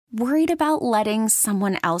Worried about letting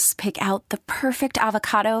someone else pick out the perfect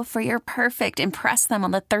avocado for your perfect impress them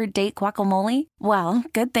on the third date guacamole? Well,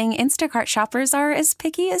 good thing Instacart shoppers are as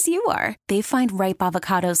picky as you are. They find ripe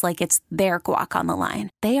avocados like it's their guac on the line.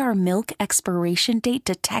 They are milk expiration date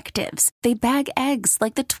detectives. They bag eggs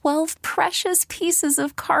like the 12 precious pieces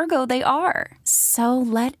of cargo they are. So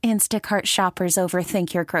let Instacart shoppers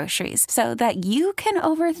overthink your groceries so that you can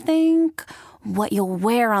overthink what you'll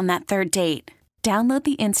wear on that third date. Download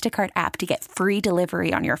the Instacart app to get free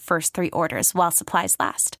delivery on your first 3 orders while supplies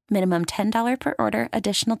last. Minimum $10 per order.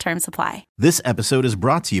 Additional terms apply. This episode is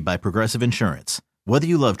brought to you by Progressive Insurance. Whether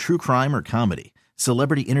you love true crime or comedy,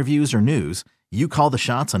 celebrity interviews or news, you call the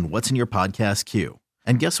shots on what's in your podcast queue.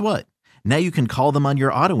 And guess what? Now you can call them on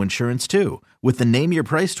your auto insurance too with the Name Your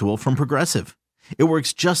Price tool from Progressive. It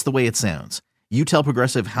works just the way it sounds. You tell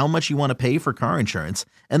Progressive how much you want to pay for car insurance,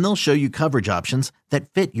 and they'll show you coverage options that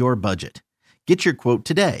fit your budget. Get your quote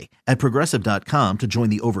today at Progressive.com to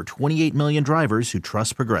join the over 28 million drivers who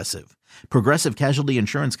trust Progressive. Progressive Casualty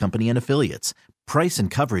Insurance Company and Affiliates. Price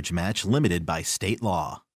and coverage match limited by state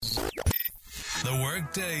law. The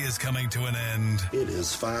workday is coming to an end. It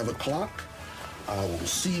is 5 o'clock. I will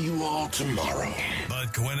see you all tomorrow.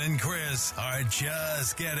 But Gwynn and Chris are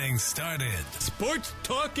just getting started. Sports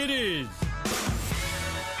talk it is.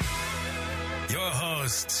 Your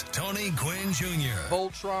hosts, Tony Gwynn Jr.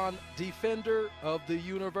 Voltron, defender of the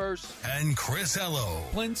universe. And Chris Ello.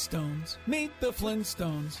 Flintstones. Meet the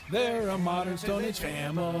Flintstones. They're a modern Stone Age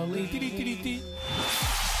family.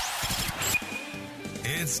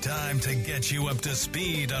 It's time to get you up to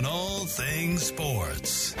speed on all things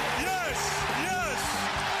sports. Yes,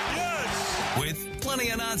 yes, yes. With plenty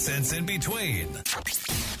of nonsense in between.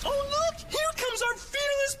 Oh, look! Here comes our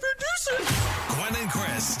fearless producer! Gwynn and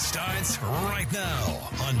Chris starts right now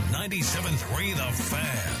on 97.3 The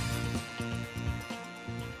Fan.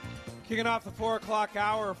 Kicking off the 4 o'clock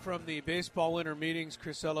hour from the baseball winter meetings,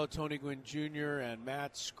 Chris Ello, Tony Gwynn Jr., and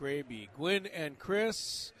Matt Scraby. Gwynn and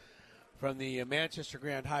Chris from the Manchester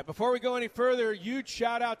Grand Hyatt. Before we go any further, huge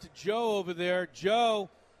shout out to Joe over there. Joe,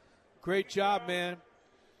 great job, man.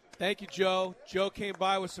 Thank you, Joe. Joe came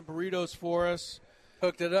by with some burritos for us.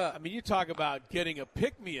 Hooked it up. I mean, you talk about getting a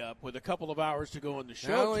pick-me-up with a couple of hours to go on the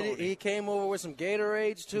show, Tony. He came over with some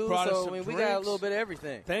Gatorades, too, so we got a little bit of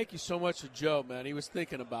everything. Thank you so much to Joe, man. He was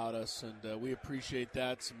thinking about us, and we appreciate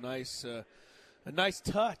that. Some nice, a nice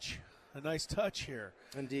touch here.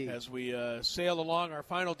 Indeed. As we sail along our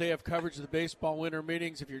final day of coverage of the baseball winter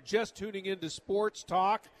meetings. If you're just tuning into Sports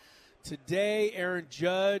Talk, today Aaron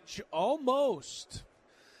Judge almost –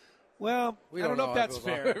 well, I don't know if that's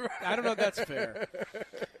fair. I don't know if that's fair.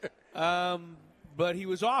 But he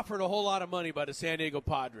was offered a whole lot of money by the San Diego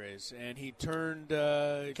Padres, and he turned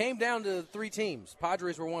came down to 3 teams.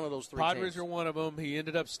 Padres were one of those 3 teams. Padres were one of them. He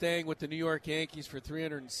ended up staying with the New York Yankees for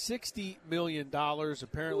 $360 million.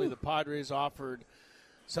 Apparently, the Padres offered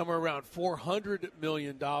somewhere around $400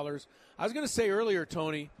 million. I was going to say earlier,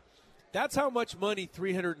 Tony, that's how much money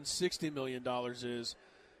 $360 million is,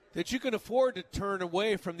 that you can afford to turn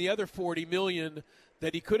away from the other $40 million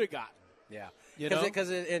that he could have gotten. Yeah. Because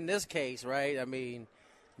in this case, right, I mean,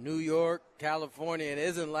 New York, California, it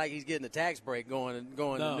isn't like he's getting a tax break going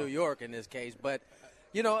to New York in this case. But,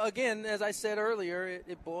 again, as I said earlier,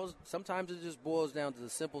 sometimes it just boils down to the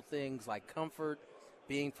simple things like comfort,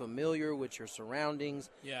 being familiar with your surroundings.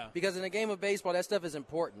 Yeah. Because in a game of baseball, that stuff is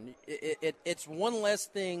important. It's one less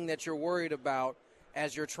thing that you're worried about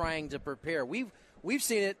as you're trying to prepare. We've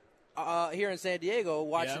seen it here in San Diego,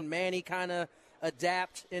 watching Manny kind of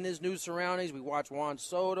adapt in his new surroundings. We watched Juan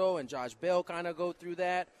Soto and Josh Bell kind of go through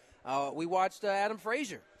that. We watched Adam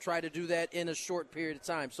Frazier try to do that in a short period of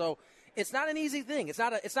time. So it's not an easy thing. It's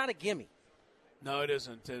not a gimme. No, it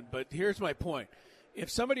isn't. But here's my point.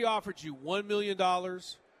 If somebody offered you $1 million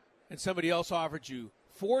and somebody else offered you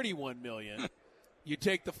 $41 million, you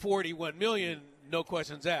take the $41 million, no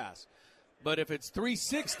questions asked. But if it's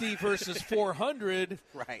 $360 versus $400,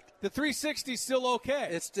 right, the $360 is still okay.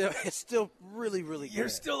 It's still really, really good. You're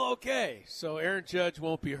still okay. So Aaron Judge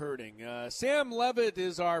won't be hurting. Sam Levitt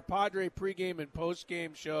is our Padre pregame and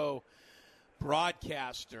postgame show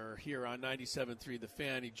broadcaster here on 97.3 The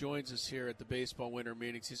Fan. He joins us here at the baseball winter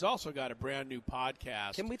meetings. He's also got a brand new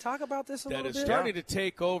podcast. Can we talk about this a little bit? That is starting to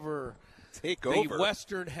take over the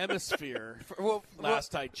Western Hemisphere,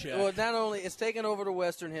 last I checked. Well, not only it's taken over the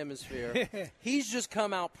Western Hemisphere, he's just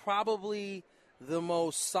come out probably the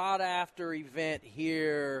most sought-after event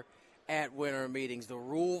here at winter meetings, the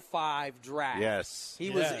Rule 5 draft. Yes. He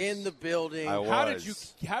was in the building. How did you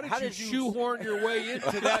shoehorn your way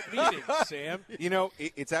into that meeting, Sam? You know,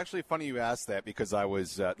 it's actually funny you asked that because I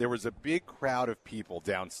was there was a big crowd of people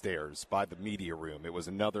downstairs by the media room. It was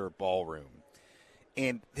another ballroom.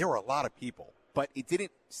 And there were a lot of people, but it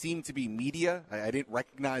didn't seem to be media. I didn't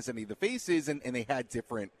recognize any of the faces, and they had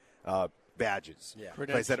different badges. Yeah.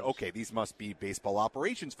 So I said, okay, these must be baseball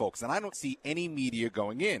operations folks, and I don't see any media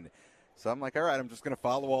going in. So I'm like, all right, I'm just going to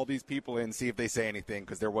follow all these people in, see if they say anything,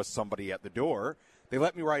 because there was somebody at the door. They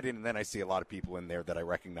let me right in, and then I see a lot of people in there that I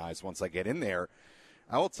recognize once I get in there.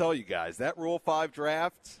 I will tell you guys, that Rule 5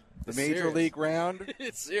 draft, the Major League round,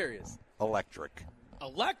 it's serious. Electric.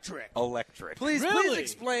 Please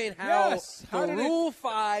explain how the Rule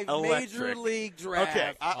 5 Major League draft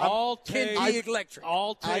can be electric.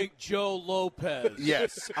 I'll take Joe Lopez.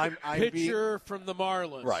 Yes. I'm pitcher from the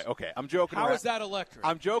Marlins. Right, okay. I'm joking around. How is that electric?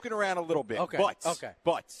 I'm joking around a little bit. Okay.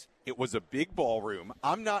 But it was a big ballroom.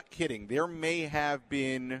 I'm not kidding. There could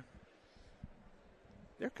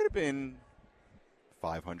have been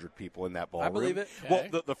 500 people in that ballroom. I believe it. Okay.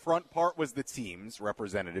 Well, the front part was the teams,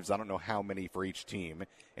 representatives. I don't know how many for each team.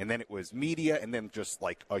 And then it was media, and then just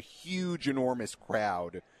like a huge, enormous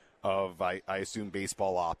crowd of, I assume,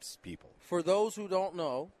 baseball ops people. For those who don't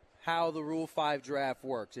know how the Rule 5 draft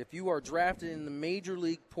works, if you are drafted in the Major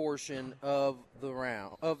League portion of the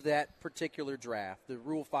round, of that particular draft, the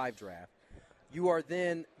Rule 5 draft, you are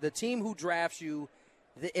then, the team who drafts you,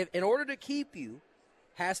 in order to keep you,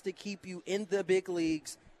 has to keep you in the big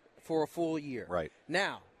leagues for a full year. Right.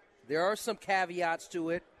 Now, there are some caveats to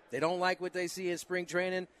it. They don't like what they see in spring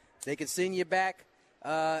training. They can send you back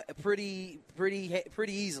pretty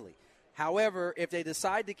easily. However, if they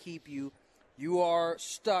decide to keep you, you are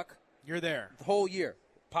stuck. You're there the whole year.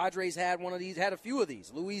 Padres had one of these, had a few of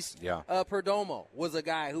these. Luis Perdomo was a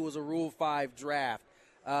guy who was a Rule 5 draft.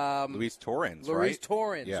 Luis Torrens,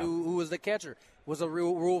 who was the catcher, was a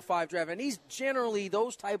Rule 5 draft. And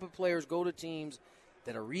those type of players go to teams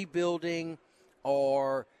that are rebuilding,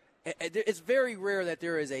 or it's very rare that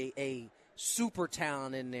there is a super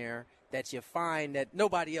talent in there that you find that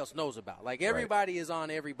nobody else knows about. Like, everybody is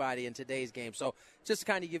on everybody in today's game. So just to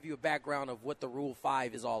kind of give you a background of what the Rule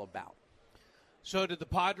 5 is all about. So did the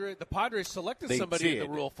Padres selected somebody in the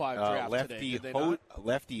Rule 5 draft today?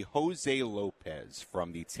 Lefty Jose Lopez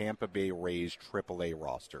from the Tampa Bay Rays AAA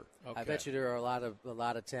roster. Okay. I bet you there are a lot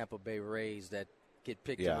of Tampa Bay Rays that get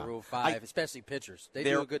picked in the Rule 5, especially pitchers. They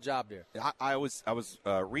do a good job there. I was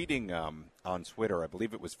reading on Twitter, I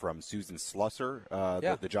believe it was from Susan Slusser,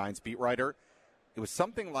 the Giants beat writer. It was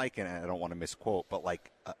something like, and I don't want to misquote, but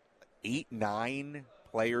like 8-9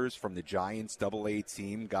 players from the Giants AA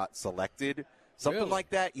team got selected. Something like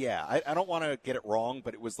that, yeah. I don't want to get it wrong,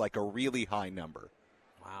 but it was like a really high number.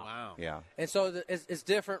 Wow. Yeah. And so it's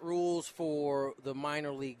different rules for the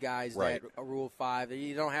minor league guys that are Rule 5.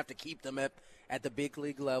 You don't have to keep them at the big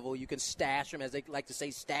league level. You can stash them, as they like to say,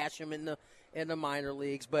 stash them in the minor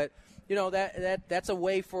leagues. But, you know, that's a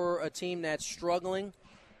way for a team that's struggling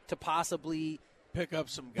to possibly pick up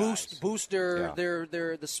some guys. Boost their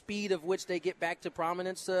the speed of which they get back to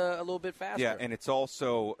prominence a little bit faster. Yeah, and it's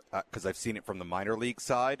also, because I've seen it from the minor league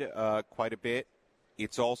side quite a bit,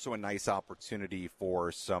 it's also a nice opportunity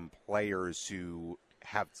for some players who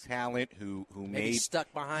have talent, who maybe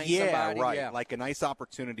stuck behind somebody. Yeah, like a nice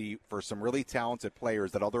opportunity for some really talented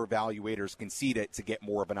players that other evaluators can see to get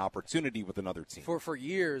more of an opportunity with another team. For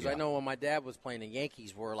years, I know when my dad was playing, the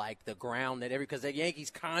Yankees were like the ground that because the Yankees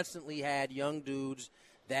constantly had young dudes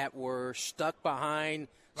that were stuck behind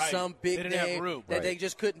some big name that they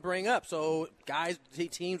just couldn't bring up. So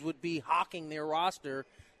teams would be hawking their roster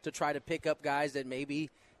to try to pick up guys that maybe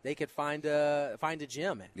they could find a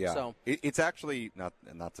gem in. Yeah. So it's actually not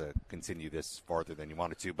to continue this farther than you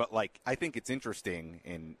wanted to, but like I think it's interesting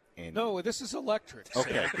in No, this is electric.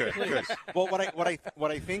 Okay, good. Well,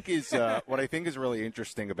 what I think is really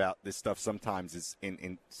interesting about this stuff sometimes is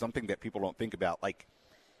in something that people don't think about, like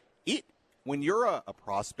when you're a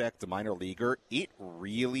prospect, a minor leaguer, it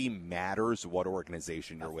really matters what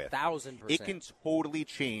organization you're with. 1,000%. It can totally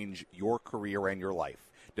change your career and your life,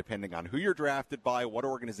 depending on who you're drafted by, what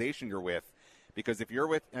organization you're with. Because if you're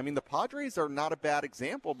with, the Padres are not a bad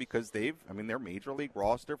example because their major league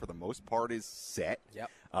roster for the most part is set. Yep.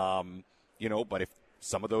 But if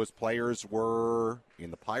some of those players were in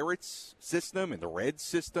the Pirates system, in the Reds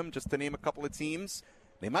system, just to name a couple of teams,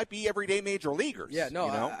 they might be everyday major leaguers. Yeah, no,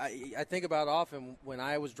 I think about often when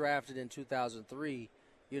I was drafted in 2003,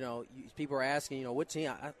 people are asking, what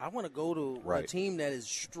team? I want to go to a team that is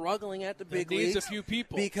struggling at the big leagues. Needs a few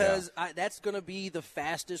people because that's going to be the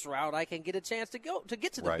fastest route I can get a chance to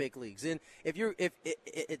get to the big leagues. And if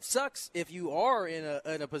it sucks if you are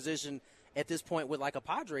in a position at this point with like a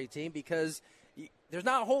Padre team because there's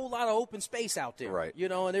not a whole lot of open space out there, right?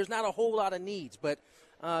 And there's not a whole lot of needs, but.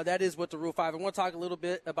 That is what the Rule 5. I want to talk a little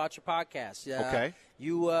bit about your podcast. Okay.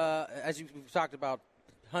 You, as you've talked about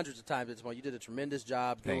hundreds of times at this point, you did a tremendous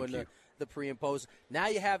job doing the pre and post. Now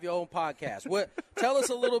you have your own podcast. Tell us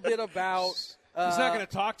a little bit about. He's not going to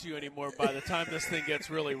talk to you anymore by the time this thing gets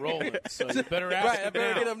really rolling. So you better ask him I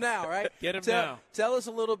better get him now, right? Get him now. Tell us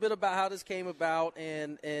a little bit about how this came about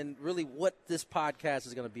and really what this podcast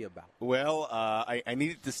is going to be about. Well, I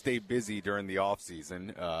needed to stay busy during the off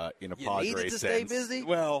season in a Padres sense. You needed to stay busy?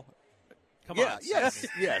 Well. Come on. Yes.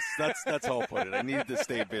 That's how I'll put it. I needed to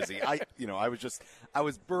stay busy. I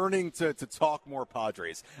was burning to talk more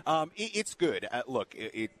Padres. It's good. Look,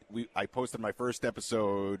 I posted my first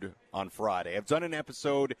episode on Friday. I've done an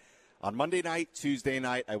episode on Monday night, Tuesday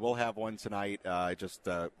night. I will have one tonight. I just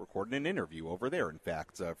recorded an interview over there. In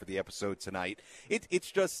fact, for the episode tonight,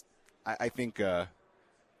 it's just I think.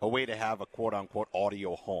 A way to have a quote-unquote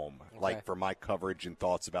audio home, like for my coverage and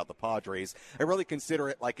thoughts about the Padres. I really consider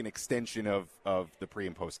it like an extension of the pre-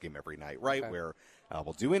 and post-game every night, right, where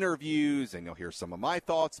we'll do interviews and you'll hear some of my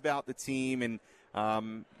thoughts about the team and,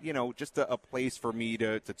 just a place for me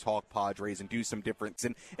to talk Padres and do some different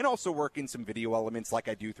and also work in some video elements like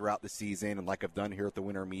I do throughout the season and like I've done here at the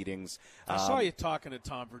winter meetings. I saw you talking to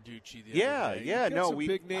Tom Verducci the other day. Yeah, no, we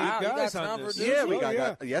big name guys on this. Yeah, we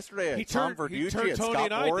got yesterday. Tom Verducci and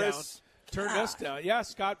Scott Boras. Turned us down. Yeah,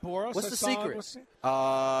 Scott Boras. What's the secret? Verducci?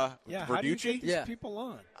 How do you get these people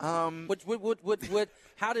on?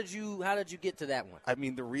 How did you get to that one? I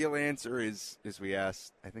mean, the real answer is we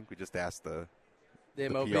asked. I think we just asked the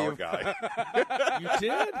MLB PR guy. You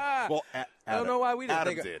did? Well, I don't know why we didn't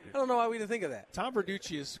Adam think did. I don't know why we didn't think of that. Tom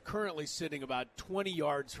Verducci is currently sitting about 20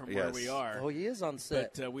 yards from where we are. Oh, he is on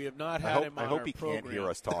set. But we have not had him on I hope our he program. can't hear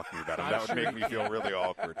us talking about him. That would make me feel really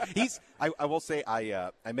awkward. I will say I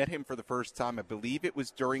met him for the first time. I believe it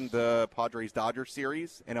was during the Padres-Dodgers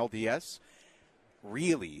series in LDS.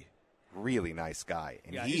 Really nice guy,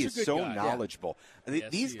 and he is so knowledgeable. Yeah.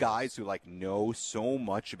 These guys who know so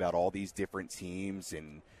much about all these different teams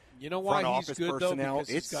and you know why front he's office good personnel. though?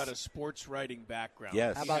 Because he's got a sports writing background.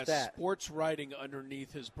 Yes, how about that? Sports writing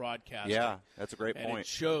underneath his broadcasting. Yeah, that's a great and point. It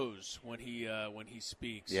shows when he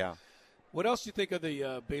speaks. Yeah. What else do you think of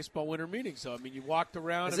the baseball winter meetings? Though I mean, you walked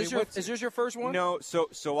around. Is this your first one? No.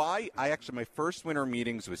 So I actually my first winter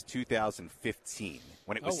meetings was 2015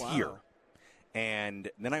 when it was here. And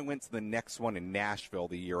then I went to the next one in Nashville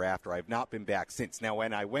the year after. I've not been back since. Now,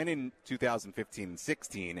 when I went in 2015 and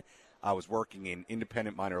 16, I was working in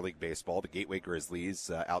independent minor league baseball, the Gateway Grizzlies,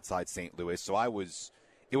 outside St. Louis. So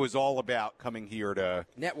it was all about coming here to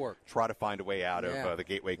network, try to find a way out of the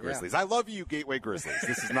Gateway Grizzlies. I love you, Gateway Grizzlies.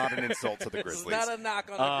 This is not an insult to the Grizzlies. This is not a knock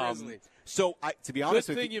on the Grizzlies. So, to be honest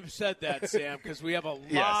Good with thing you've said that, Sam, because we have a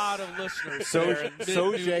lot of listeners there in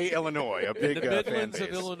Sauget, Illinois, a big the Midlands fan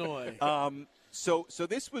base. of Illinois. So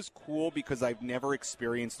this was cool because I've never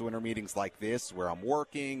experienced winter meetings like this where I'm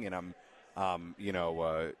working and I'm,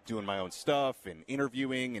 doing my own stuff and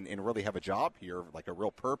interviewing and really have a job here, like a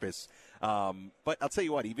real purpose. But I'll tell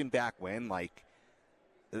you what, even back when,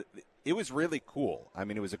 it was really cool. I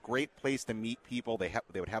mean, it was a great place to meet people. They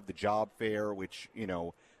would have the job fair, which,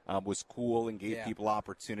 was cool and gave people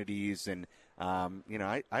opportunities. And,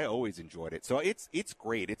 I always enjoyed it. So it's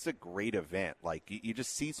great. It's a great event. You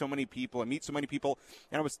just see so many people and meet so many people.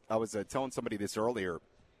 And I was telling somebody this earlier.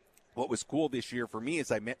 What was cool this year for me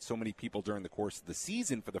is I met so many people during the course of the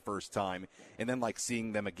season for the first time, and then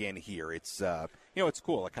seeing them again here. It's it's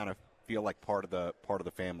cool. I kind of feel like part of the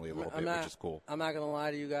family a little bit, which is cool. I'm not going to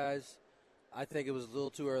lie to you guys. I think it was a little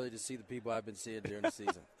too early to see the people I've been seeing during the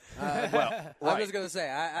season. I'm just going to say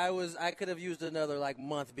I could have used another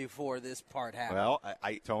month before this part happened. Well,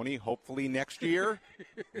 Tony, hopefully next year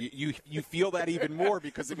you feel that even more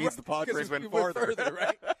because it means the Padres went farther,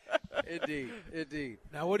 right? Indeed.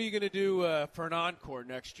 Now, what are you going to do for an encore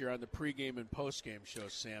next year on the pregame and postgame show,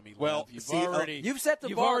 Sammy? Well, you've set the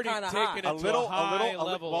bar kind of high.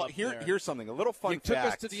 Well, here's something. A little fun fact. You took us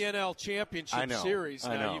fact. to the NL Championship Series.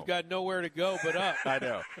 I know. You've got nowhere to go but up. I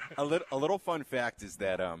know. A little fun fact is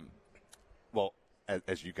that,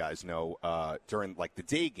 as you guys know, during the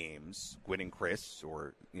day games, Gwynn and Chris,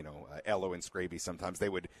 or Ello and Scraby, sometimes they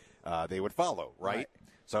would follow, right?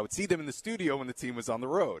 So I would see them in the studio when the team was on the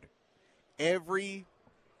road. Every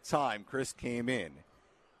time Chris came in,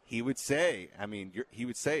 he would say,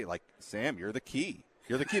 Sam, you're the key.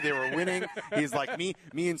 You're the key. They were winning. He's like, me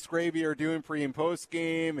and Scraby are doing pre and post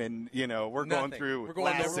game, and we're going through. We're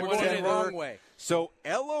going the wrong way. So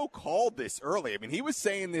Elo called this early. I mean, he was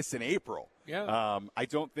saying this in April. Yeah. I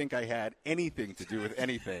don't think I had anything to do with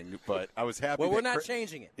anything, but I was happy. Well, we're not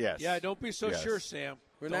changing it. Yes. Yeah. Don't be so sure, Sam.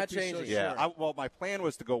 We're not changing it. Yeah. Well, my plan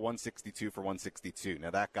was to go 162 for 162.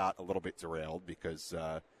 Now that got a little bit derailed because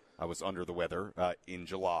I was under the weather in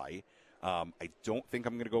July. I don't think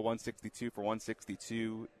I'm going to go 162 for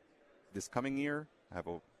 162 this coming year. I have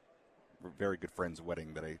a very good friend's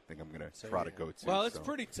wedding that I think I'm going to try to go to. Well, it's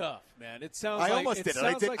pretty tough, man. It sounds. I like, almost did it.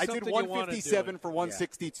 I did 157 for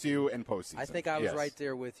 162 and postseason. I think I was right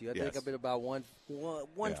there with you. I think I've been about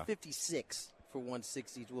 156 for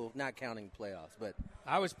 160. Well, not counting playoffs, but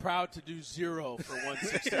I was proud to do 0 for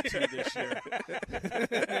 162 this year.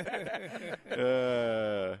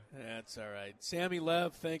 That's all right. Sammy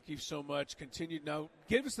Lev, thank you so much. Continued now.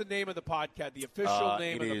 Give us the name of the podcast, the official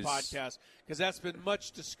name of the podcast, because that's been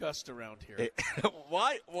much discussed around here.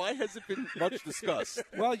 Why has it been much discussed?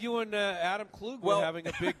 Well, you and Adam Klug were having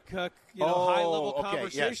a big, high-level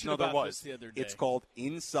conversation about this the other day. It's called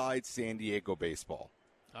Inside San Diego Baseball.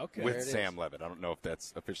 Okay. With Sam Levitt. I don't know if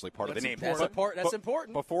that's officially part of the name. That's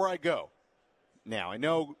important. Before I go, now I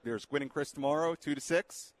know there's Gwynn and Chris tomorrow, 2 to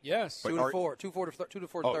 6. Yes. 2 to 4. 2 to 4:30. 2 to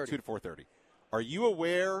 4:30. Are you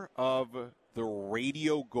aware of the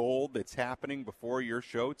Radio Gold that's happening before your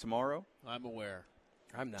show tomorrow? I'm aware.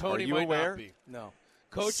 I'm not. Tony Are you might aware? not be. No.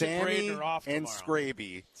 Coach Sammy and off and tomorrow.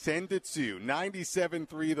 Scraby, 10 to 2,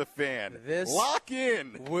 97.3 The Fan. This Lock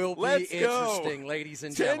in. Will be Let's interesting, go. ladies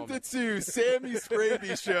and 10 gentlemen. 10 to 2, Sammy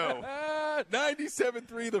Scraby Show.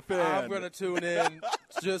 97.3 The Fan. I'm going to tune in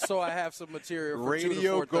just so I have some material for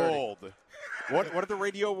Radio 2 to 4:30. Gold. What are the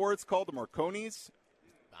radio awards called? The Marconis?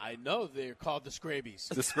 I know they're called the Scrabies.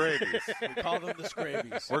 The Scrabies. We call them the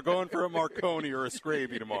Scrabies. We're going for a Marconi or a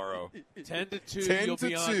Scraby tomorrow. 10 to 2, 10 you'll to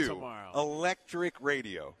be 2. on tomorrow. Electric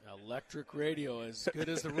radio. Electric radio, as good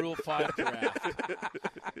as the Rule 5 draft.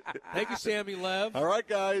 Thank you, Sammy Lev. All right,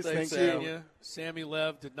 guys. Thanks, Thank you. Sammy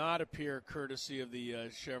Lev did not appear courtesy of the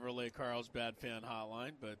Chevrolet Carlsbad fan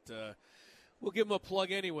hotline, but we'll give him a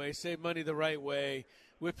plug anyway. Save money the right way.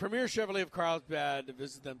 With Premier Chevrolet of Carlsbad,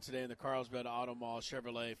 visit them today in the Carlsbad Auto Mall.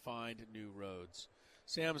 Chevrolet, find new roads.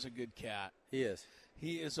 Sam's a good cat. He is.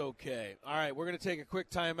 He is okay. All right, we're going to take a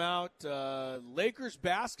quick timeout. Lakers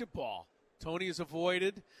basketball. Tony is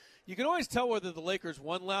avoided. You can always tell whether the Lakers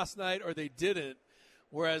won last night or they didn't,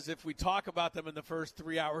 whereas if we talk about them in the first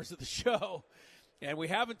 3 hours of the show, and we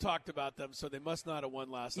haven't talked about them, so they must not have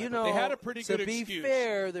won last night. But they had a pretty good excuse. To be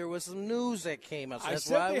fair, there was some news that came out.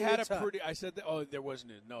 So there was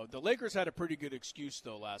news. No, the Lakers had a pretty good excuse,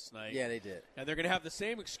 though, last night. Yeah, they did. And they're going to have the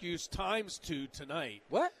same excuse times 2 tonight.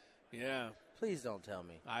 What? Yeah. Please don't tell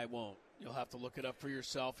me. I won't. You'll have to look it up for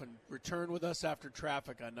yourself and return with us after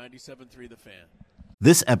traffic on 97.3 The Fan.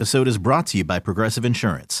 This episode is brought to you by Progressive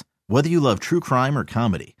Insurance. Whether you love true crime or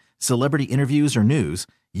comedy, celebrity interviews or news,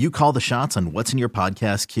 you call the shots on what's in your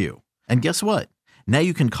podcast queue. And guess what? Now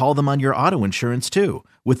you can call them on your auto insurance too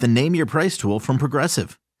with the Name Your Price tool from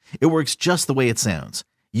Progressive. It works just the way it sounds.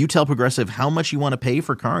 You tell Progressive how much you want to pay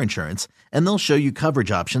for car insurance, and they'll show you coverage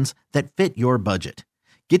options that fit your budget.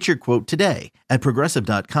 Get your quote today at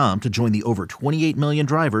Progressive.com to join the over 28 million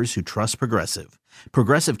drivers who trust Progressive.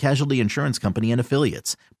 Progressive Casualty Insurance Company and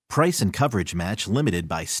Affiliates. Price and coverage match limited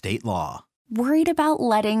by state law. Worried about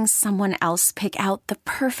letting someone else pick out the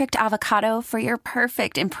perfect avocado for your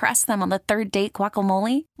perfect impress them on the third date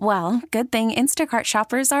guacamole? Well, good thing Instacart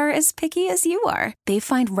shoppers are as picky as you are. They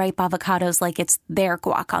find ripe avocados like it's their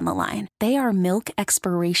guac on the line. They are milk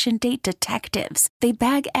expiration date detectives. They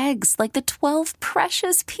bag eggs like the 12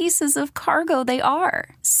 precious pieces of cargo they are.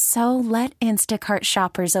 So let Instacart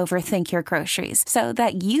shoppers overthink your groceries so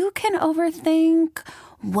that you can overthink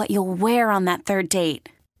what you'll wear on that third date.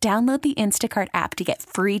 Download the Instacart app to get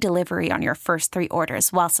free delivery on your first 3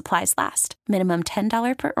 orders while supplies last. Minimum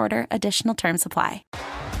 $10 per order. Additional terms apply.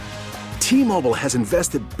 T-Mobile has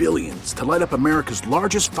invested billions to light up America's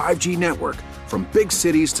largest 5G network, from big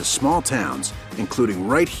cities to small towns, including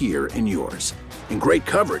right here in yours. And great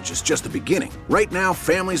coverage is just the beginning. Right now,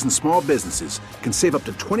 families and small businesses can save up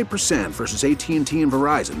to 20% versus AT&T and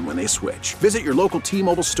Verizon when they switch. Visit your local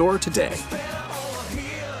T-Mobile store today.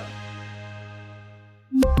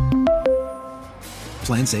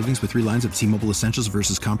 Plan savings with 3 lines of T-Mobile Essentials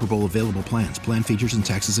versus comparable available plans. Plan features and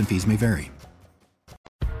taxes and fees may vary.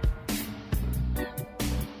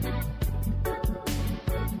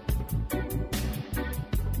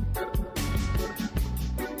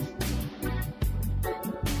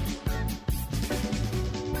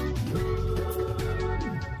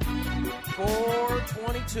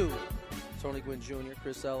 22. Tony Gwynn Jr.,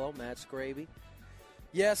 Chris Ello, Matt Scraby.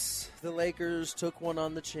 Yes, the Lakers took one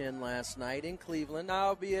on the chin last night in Cleveland,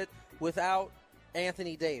 albeit without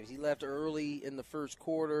Anthony Davis. He left early in the first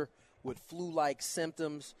quarter with flu-like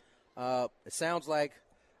symptoms. It sounds like,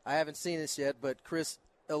 I haven't seen this yet, but Chris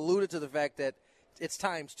alluded to the fact that it's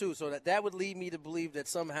times two, so that would lead me to believe that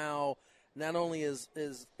somehow not only is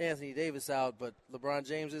Anthony Davis out, but LeBron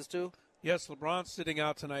James is too? Yes, LeBron's sitting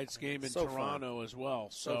out tonight's game in Toronto as well.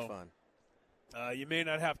 So fun. You may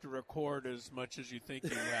not have to record as much as you think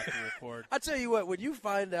you have to record. I tell you what, when you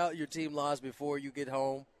find out your team lost before you get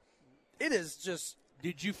home, it is just...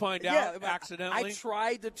 Did you find out accidentally? I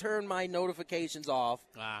tried to turn my notifications off.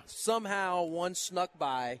 Somehow one snuck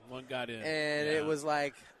by. One got in. And it was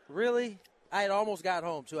like, really? I had almost got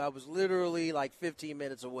home, too. I was literally like 15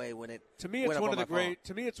 minutes away when it To me, it's one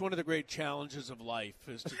of the great challenges of life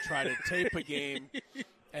is to try to tape a game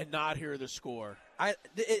and not hear the score.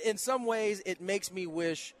 In some ways, it makes me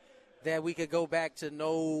wish that we could go back to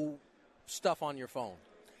no stuff on your phone.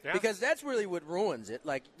 Yeah. Because that's really what ruins it.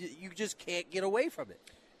 Like, you just can't get away from it.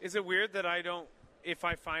 Is it weird that if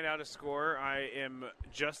I find out a score, I am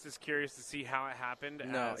just as curious to see how it happened?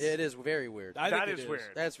 No, it is very weird. That is weird.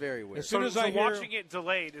 That's very weird. As soon as I hear, watching it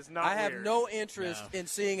delayed is not I have weird. no interest in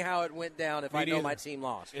seeing how it went down if I know my team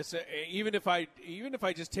lost. It's even if I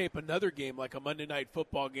just tape another game, like a Monday Night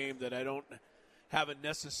Football game that I don't have a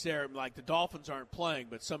necessary, like the Dolphins aren't playing,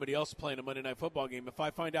 but somebody else is playing a Monday Night Football game, if I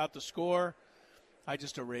find out the score, I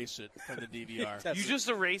just erase it from the DVR. You just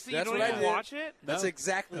erase it? You don't even watch it? That's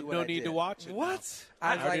exactly what I did. No need to watch it. What?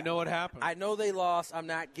 I already know what happened. I know they lost. I'm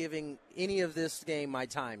not giving any of this game my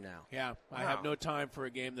time now. Yeah, I have no time for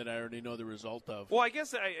a game that I already know the result of. Well, I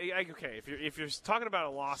guess, okay, if you're talking about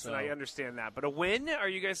a loss, then I understand that. But a win? Are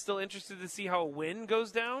you guys still interested to see how a win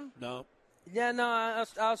goes down? No. Yeah, no.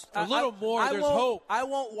 A little more, there's hope. I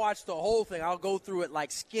won't watch the whole thing. I'll go through it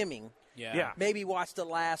like skimming. Yeah. Maybe watch the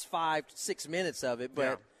last 5 to 6 minutes of it,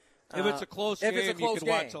 but if it's a close game, you can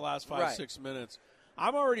watch the last 5-6 minutes.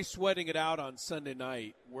 I'm already sweating it out on Sunday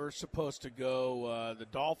night. We're supposed to go. The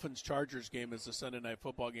Dolphins-Chargers game is the Sunday Night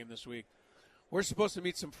Football game this week. We're supposed to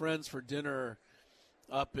meet some friends for dinner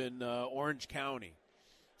up in Orange County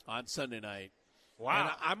on Sunday night. Wow!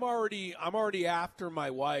 And I'm already after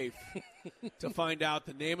my wife to find out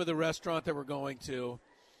the name of the restaurant that we're going to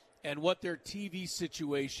and what their TV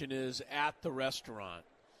situation is at the restaurant.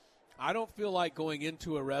 I don't feel like going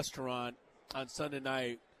into a restaurant on Sunday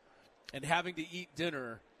night and having to eat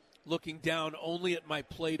dinner looking down only at my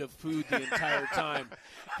plate of food the entire time.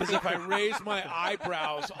 Because if I raise my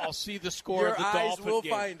eyebrows, I'll see the score of the Dolphin game. Your eyes will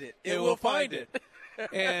find it. It will find it.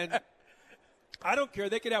 And I don't care.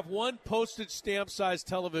 They could have one postage stamp-sized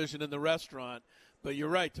television in the restaurant. But you're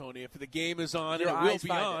right, Tony. If the game is on, and it will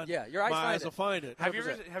be on. Yeah, your eyes my eyes will find it. Have you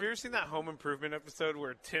ever seen that Home Improvement episode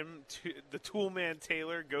where the tool man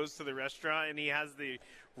Taylor goes to the restaurant and he has the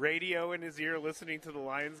radio in his ear listening to the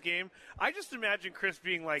Lions game? I just imagine Chris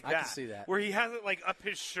being like that. I can see that. Where he has it like up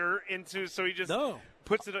his shirt so he just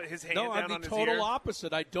puts his hand down on his ear. No, I'm the total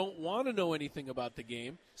opposite. I don't want to know anything about the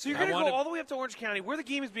game. So you're going to go all the way up to Orange County, where the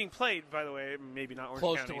game is being played, by the way. Maybe not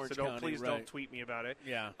Orange County, so please don't tweet me about it.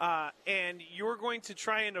 Yeah. And you're going to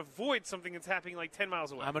try and avoid something that's happening like 10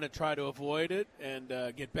 miles away. I'm going to try to avoid it and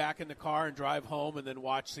get back in the car and drive home and then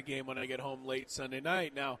watch the game when I get home late Sunday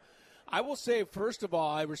night. Now, I will say, first of all,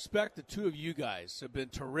 I respect the two of you guys have been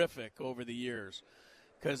terrific over the years.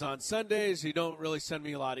 Because on Sundays, you don't really send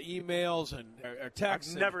me a lot of emails or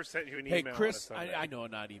texts. I've never sent you an email. Hey, Chris, I know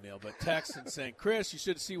not email, but text and saying, Chris, you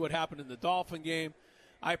should see what happened in the Dolphin game.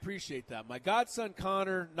 I appreciate that. My godson,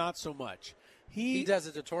 Connor, not so much. He does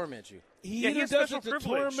it to torment you. He either does it to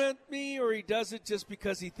torment me or he does it just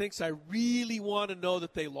because he thinks I really want to know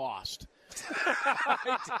that they lost.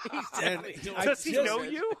 Does he know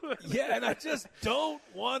you? Yeah, and I just don't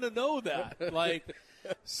want to know that.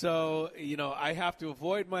 So, I have to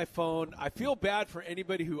avoid my phone. I feel bad for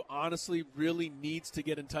anybody who honestly really needs to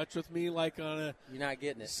get in touch with me on a You're not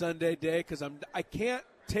getting it. Sunday day because I can't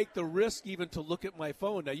take the risk even to look at my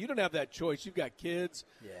phone. Now, you don't have that choice. You've got kids.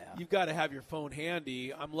 Yeah. You've got to have your phone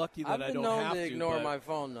handy. I'm lucky that I don't have to. I've been known to ignore my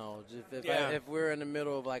phone, though. If we're in the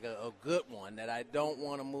middle of like a good one that I don't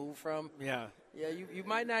want to move from. Yeah. Yeah, you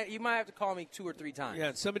might not. You might have to call me 2 or 3 times. Yeah,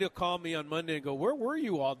 and somebody will call me on Monday and go, "Where were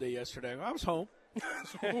you all day yesterday?" I was home.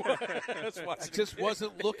 I just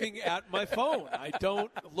wasn't looking at my phone. I don't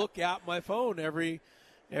look at my phone every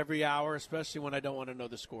hour, especially when I don't want to know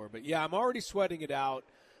the score. But yeah, I'm already sweating it out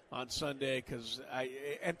on Sunday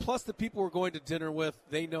and plus the people we're going to dinner with,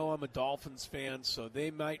 they know I'm a Dolphins fan, so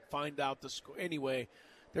they might find out the score. Anyway,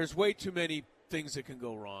 there's way too many things that can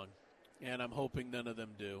go wrong. and I'm hoping none of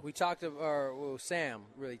them do. We talked Sam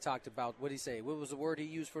really talked about, what did he say? What was the word he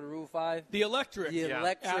used for the Rule 5? The electric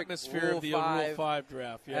atmosphere Rule of the 5, Rule 5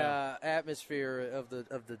 draft. Yeah, atmosphere of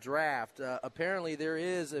the draft. Apparently, there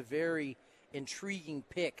is a very intriguing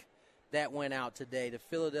pick that went out today. The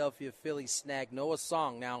Philadelphia Phillies snagged Noah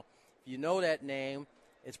Song. Now, if you know that name,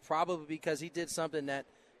 it's probably because he did something that,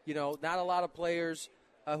 not a lot of players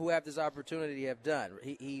who have this opportunity have done.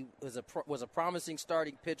 He was a promising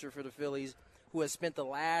starting pitcher for the Phillies who has spent the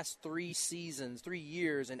last 3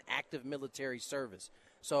 years in active military service.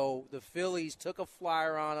 So the Phillies took a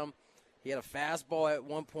flyer on him. He had a fastball at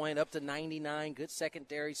one point up to 99, good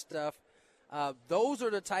secondary stuff. Those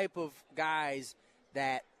are the type of guys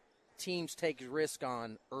that teams take risk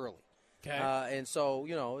on early. Okay. And so,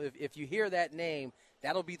 if you hear that name,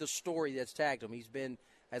 that'll be the story that's tagged him. He's been,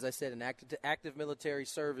 as I said, in active military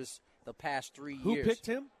service the past 3 years. Who picked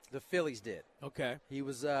him? The Phillies did. Okay. He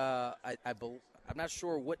was, I'm not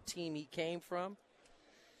sure what team he came from,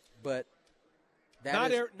 but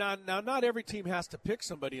not every team has to pick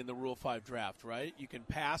somebody in the Rule 5 draft, right? You can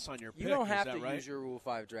pass on your pick. You don't have to right? use your Rule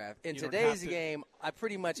 5 draft. In you today's game,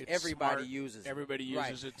 pretty much everybody uses it. Everybody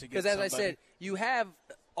uses it to get because, as I said, you have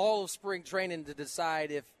all of spring training to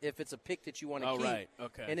decide if it's a pick that you want to keep. Right.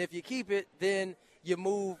 Okay. And if you keep it, then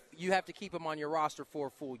you have to keep him on your roster for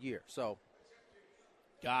a full year. So,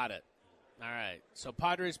 got it. All right. So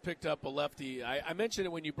Padres picked up a lefty. I mentioned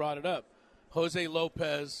it when you brought it up. Jose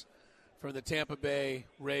Lopez from the Tampa Bay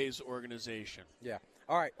Rays organization. Yeah.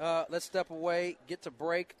 All right. Let's step away, get to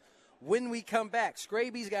break. When we come back,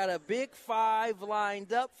 Scraby's got a big 5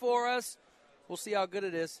 lined up for us. We'll see how good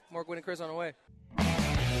it is. More Gwynn and Chris on the way.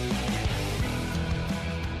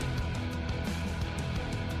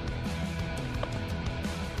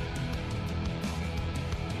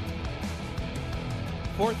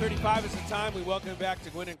 4:35 is the time. We welcome back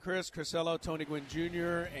to Gwynn and Chris, Crisello, Tony Gwynn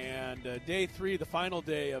Jr., and day 3, the final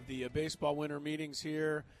day of the baseball winter meetings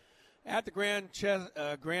here at the Grand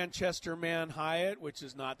Chester Man Hyatt, which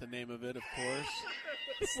is not the name of it, of course.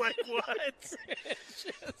 It's like what?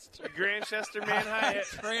 Grand Chester Man Hyatt.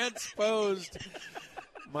 Transposed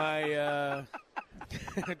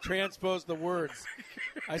transposed the words.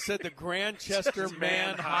 I said the Grand Chester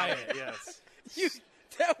Man Hyatt. Yes.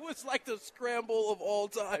 That was like the scramble of all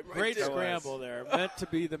time. Great scramble there. Meant to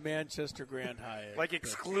be the Manchester Grand Hyatt. Like,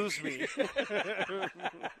 exclude me.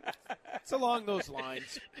 It's along those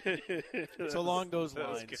lines. It's along those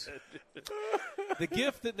lines. The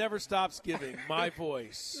gift that never stops giving, my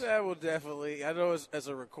voice. That will definitely, I know as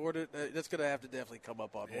a recorded, that's going to have to definitely come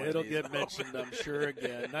up on one. It'll get mentioned, I'm sure,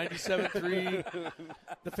 again. 97.3,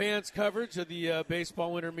 the fans' coverage of the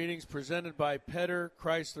baseball winter meetings presented by Petter,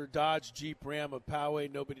 Chrysler, Dodge, Jeep, Ram of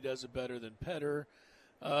Poway. Nobody does it better than Petter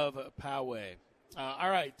of Poway. All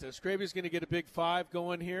right, Scraby's going to get a big 5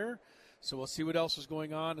 going here. So we'll see what else is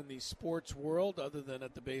going on in the sports world other than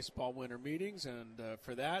at the baseball winter meetings. And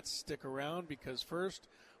for that, stick around because first,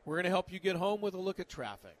 we're going to help you get home with a look at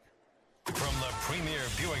traffic. From the premier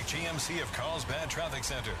Buick GMC of Carlsbad Traffic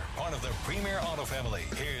Center, part of the Premier Auto family,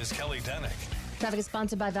 here's Kelly Danick. Traffic is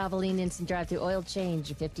sponsored by Valvoline Instant Drive-Thru Oil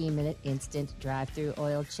Change, a 15-minute instant drive-thru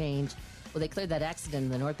oil change. Well, they cleared that accident on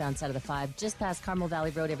the northbound side of the 5, just past Carmel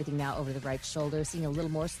Valley Road. Everything now over the right shoulder. Seeing a little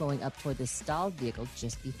more slowing up toward the stalled vehicle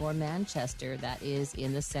just before Manchester. That is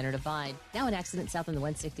in the center divide. Now an accident south on the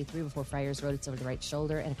 163 before Friars Road. It's over the right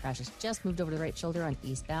shoulder, and a crash has just moved over the right shoulder on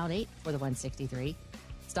eastbound 8 for the 163.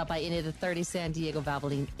 Stop by any of the 30 San Diego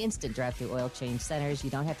Valvoline Instant Drive-Thru Oil Change centers. You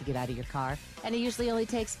don't have to get out of your car, and it usually only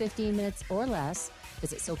takes 15 minutes or less.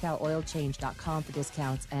 Visit SoCalOilChange.com for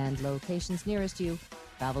discounts and locations nearest you.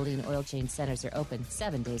 Valvoline Oil Change centers are open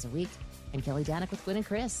 7 days a week. And Kelly Danick with Gwynn and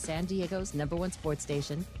Chris, San Diego's #1 sports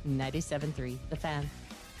station, 97.3 The Fan.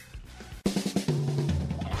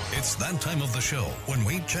 It's that time of the show when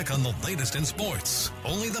we check on the latest in sports.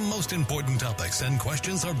 Only the most important topics and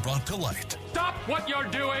questions are brought to light. Stop what you're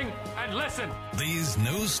doing and listen. These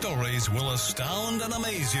news stories will astound and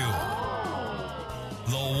amaze you.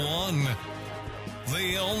 The one,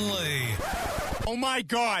 the only. Oh my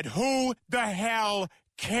God, who the hell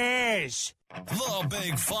cares? The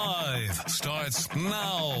Big 5 starts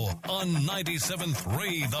now on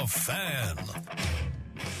 97.3 The Fan.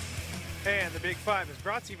 And the Big 5 is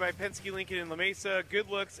brought to you by Penske Lincoln in La Mesa. Good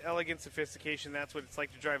looks, elegant, sophistication. That's what it's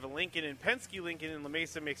like to drive a Lincoln. And Penske Lincoln in La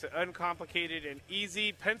Mesa makes it uncomplicated and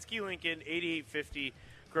easy. Penske Lincoln, 8850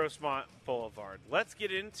 Grossmont Boulevard. Let's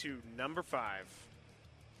get into number 5.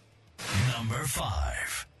 Number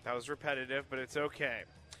 5. That was repetitive, but it's okay.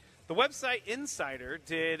 The website Insider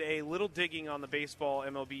did a little digging on the baseball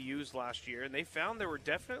MLB used last year, and they found there were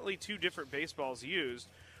definitely 2 different baseballs used.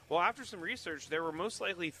 Well, after some research, there were most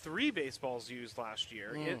likely 3 baseballs used last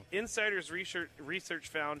year. Insiders research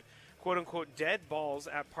found quote-unquote dead balls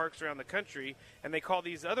at parks around the country, and they call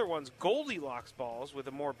these other ones Goldilocks balls with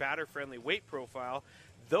a more batter-friendly weight profile.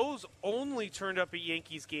 Those only turned up at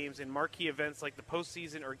Yankees games in marquee events like the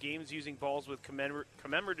postseason or games using balls with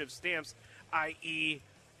commemorative stamps, i.e.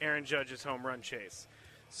 Aaron Judge's home run chase.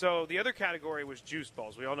 So the other category was juice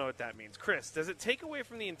balls. We all know what that means. Chris, does it take away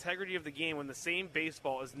from the integrity of the game when the same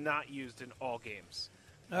baseball is not used in all games?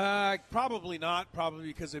 Probably not, probably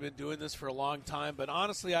because they've been doing this for a long time. But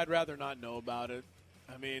honestly, I'd rather not know about it.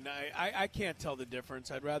 I mean, I can't tell the difference.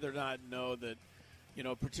 I'd rather not know that, you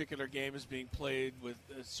know, a particular game is being played with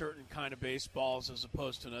a certain kind of baseballs as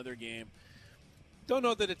opposed to another game. Don't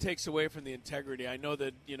know that it takes away from the integrity. I know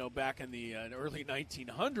that, you know, back in the early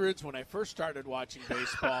 1900s when I first started watching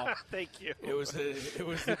baseball, thank you. It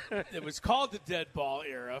was called the dead ball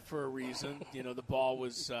era for a reason. You know, the ball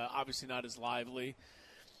was obviously not as lively.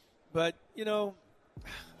 But, you know,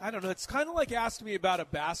 I don't know. It's kind of like asking me about a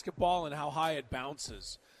basketball and how high it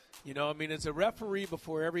bounces. You know, I mean, as a referee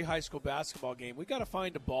before every high school basketball game, we got to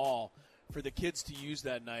find a ball for the kids to use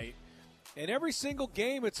that night. And every single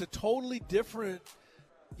game, it's a totally different,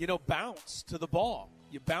 you know, bounce to the ball.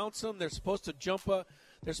 You bounce them. They're supposed to jump up.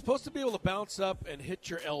 They're supposed to be able to bounce up and hit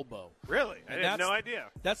your elbow. Really? I had no idea.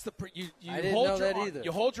 That's the you I didn't know that either.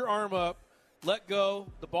 You hold your arm up, let go,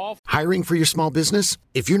 the ball. Hiring for your small business?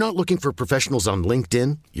 If you're not looking for professionals on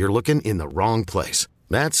LinkedIn, you're looking in the wrong place.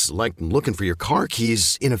 That's like looking for your car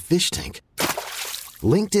keys in a fish tank.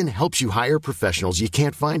 LinkedIn helps you hire professionals you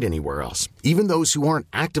can't find anywhere else, even those who aren't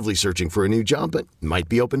actively searching for a new job but might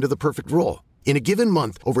be open to the perfect role. In a given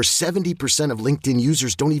month, over 70% of LinkedIn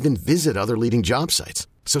users don't even visit other leading job sites.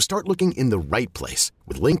 So start looking in the right place.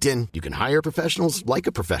 With LinkedIn, you can hire professionals like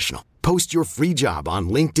a professional. Post your free job on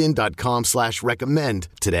linkedin.com/recommend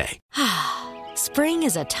today. Spring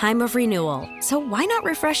is a time of renewal, so why not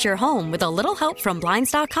refresh your home with a little help from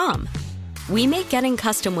Blinds.com? We make getting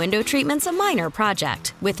custom window treatments a minor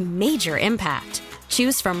project with major impact.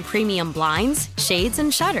 Choose from premium blinds, shades,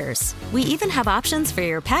 and shutters. We even have options for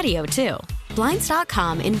your patio, too.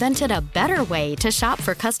 Blinds.com invented a better way to shop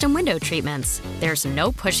for custom window treatments. There's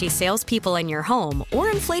no pushy salespeople in your home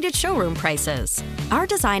or inflated showroom prices. Our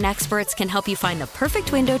design experts can help you find the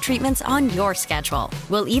perfect window treatments on your schedule.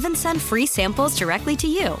 We'll even send free samples directly to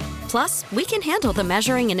you. Plus, we can handle the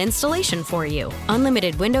measuring and installation for you.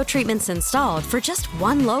 Unlimited window treatments installed for just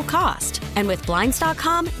one low cost. And with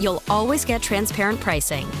Blinds.com, you'll always get transparent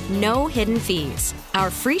pricing. No hidden fees. Our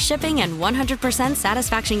free shipping and 100%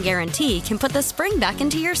 satisfaction guarantee can put the spring back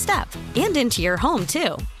into your step and into your home,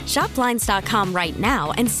 too. Shop Blinds.com right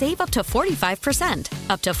now and save up to 45%.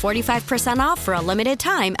 Up to 45% off for a limited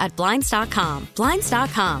time at Blinds.com.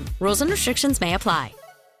 Blinds.com. Rules and restrictions may apply.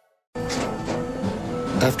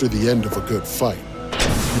 After the end of a good fight,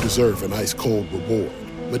 you deserve an ice-cold reward.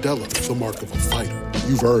 Modelo is the mark of a fighter.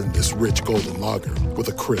 You've earned this rich golden lager with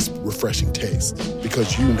a crisp, refreshing taste.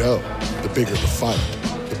 Because you know, the bigger the fight,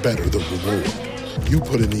 the better the reward. You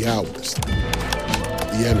put in the hours,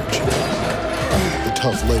 the energy, the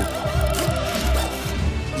tough labor.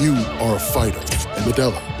 You are a fighter, and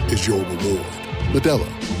Modelo is your reward. Modelo,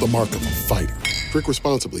 the mark of a fighter. Drink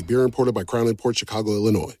responsibly. Beer imported by Crown Imports, Chicago,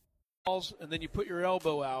 Illinois. And then you put your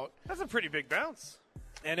elbow out. That's a pretty big bounce.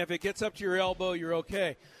 And if it gets up to your elbow, you're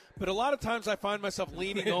okay. But a lot of times I find myself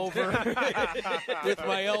leaning over with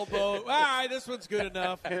my elbow. This one's good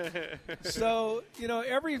enough. So, you know,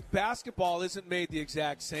 every basketball isn't made the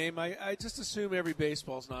exact same. I just assume every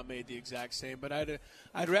baseball's not made the exact same. But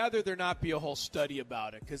I'd rather there not be a whole study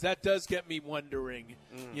about it, because that does get me wondering,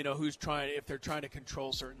 you know, if they're trying to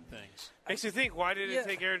control certain things. Makes you think, why did it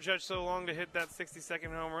take Aaron Judge so long to hit that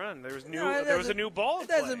 60-second home run? There was a new ball. It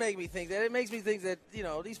doesn't make me think that. It makes me think that, you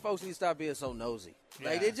know, these folks need to stop being so nosy.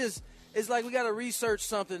 Like, it's like we got to research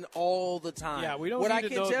something all the time. Yeah, we don't. What I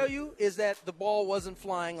can tell you is that the ball wasn't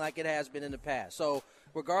flying like it has been in the past. So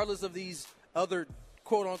regardless of these other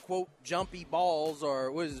quote-unquote jumpy balls,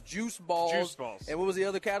 or what is it, juice balls? Juice balls. And what was the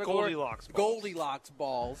other category? Goldilocks balls. Goldilocks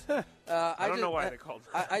balls. I don't know why they called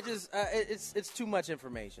it. It's too much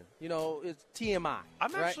information. You know, it's TMI.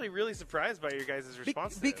 I'm actually really surprised by your guys'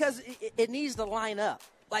 response to because this. it needs to line up.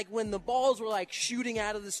 Like when the balls were like shooting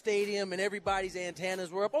out of the stadium and everybody's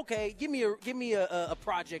antennas were up. Okay, give me a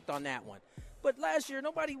project on that one. But last year,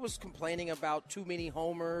 nobody was complaining about too many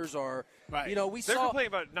homers, or you know, they're complaining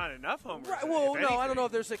about not enough homers. Right, well, no, I don't know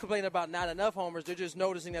if they're complaining about not enough homers. They're just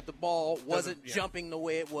noticing that the ball wasn't jumping the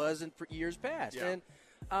way it was in years past. Yeah. And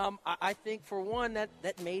I think, for one, that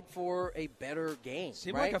made for a better game.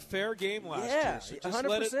 Seemed right? like a fair game last year. Yeah, So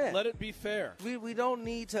just 100%. let it be fair. We don't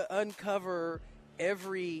need to uncover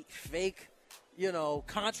every fake,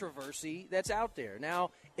 controversy that's out there.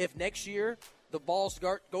 Now, if next year the balls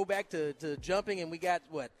go back to jumping and we got,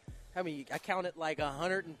 I counted like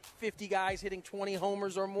 150 guys hitting 20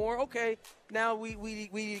 homers or more. Okay, now we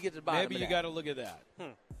need to get to the bottom of that. Maybe you got to look at that.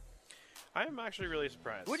 I'm actually really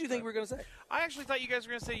surprised. What do you think we're going to say? I actually thought you guys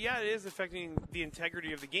were going to say, yeah, it is affecting the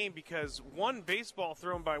integrity of the game because one baseball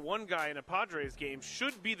thrown by one guy in a Padres game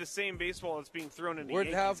should be the same baseball that's being thrown in a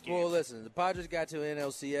Yankees game. Well, listen, the Padres got to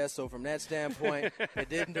NLCS, so from that standpoint, it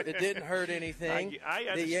didn't hurt anything. I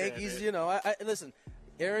understand the Yankees, it. Listen,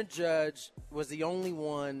 Aaron Judge was the only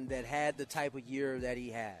one that had the type of year that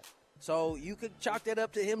he had. So you could chalk that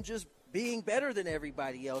up to him just being better than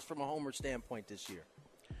everybody else from a homer standpoint this year.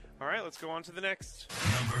 All right, let's go on to the next.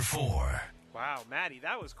 Number 4. Wow, Maddie,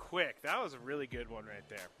 that was quick. That was a really good one right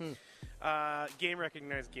there. Game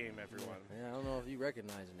recognized game, everyone. Yeah, I don't know if you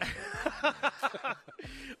recognize me.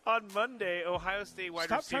 On Monday, Ohio State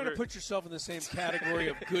wide receiver. Stop trying to put yourself in the same category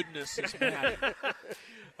of goodness as Maddie.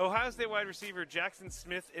 Ohio State wide receiver Jackson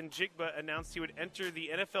Smith-Njigba announced he would enter the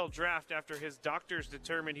NFL draft after his doctors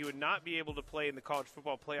determined he would not be able to play in the college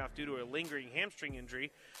football playoff due to a lingering hamstring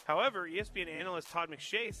injury. However, ESPN analyst Todd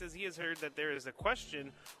McShay says he has heard that there is a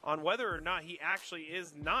question on whether or not he actually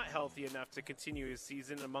is not healthy enough to continue his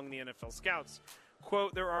season among the NFL scouts.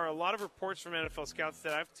 Quote, there are a lot of reports from NFL scouts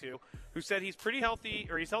that I've too who said he's pretty healthy,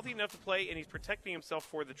 or he's healthy enough to play, and he's protecting himself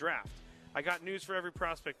for the draft. I got news for every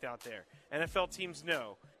prospect out there. NFL teams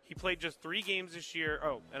know. He played just 3 games this year.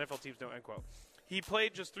 Oh, NFL teams know, end quote. He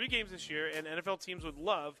played just 3 games this year, and NFL teams would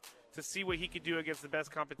love to see what he could do against the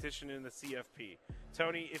best competition in the CFP.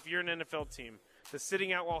 Tony, if you're an NFL team, does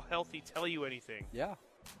sitting out while healthy tell you anything? Yeah.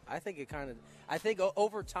 I think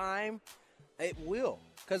over time it will.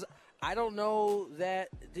 Because I don't know that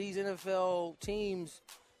these NFL teams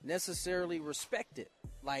necessarily respect it.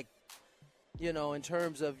 Like, in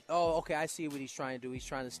terms of, okay, I see what he's trying to do. He's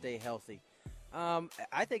trying to stay healthy.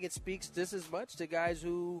 I think it speaks just as much to guys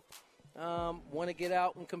who want to get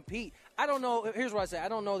out and compete. I don't know. Here's what I say. I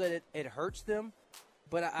don't know that it hurts them,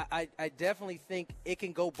 but I definitely think it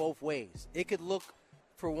can go both ways. It could look,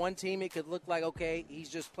 for one team, it could look like, okay, he's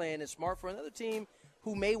just playing it smart. For another team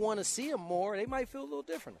who may want to see him more, they might feel a little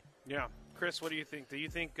differently. Yeah. Chris, what do you think? Do you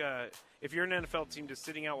think if you're an NFL team, does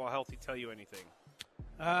sitting out while healthy tell you anything?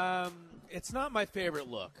 It's not my favorite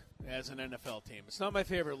look as an NFL team. It's not my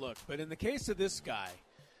favorite look. But in the case of this guy,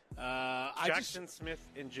 Jackson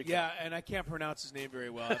Smith-Njigba. Yeah, and I can't pronounce his name very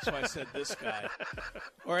well. That's why I said this guy.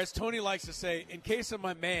 Or as Tony likes to say, in case of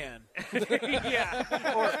my man.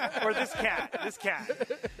 Yeah, or this cat.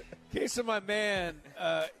 In case of my man,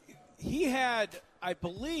 he had, I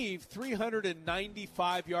believe,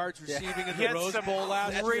 395 yards receiving in the Rose Bowl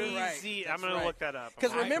last year. Crazy. I'm going to look that up.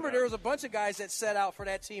 Because remember, there was a bunch of guys that set out for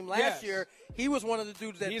that team last year. He was one of the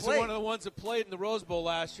dudes that played. He's one of the ones that played in the Rose Bowl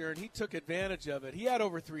last year, and he took advantage of it. He had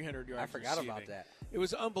over 300 yards. I forgot about that. It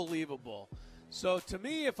was unbelievable. So to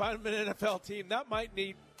me, if I'm an NFL team, that might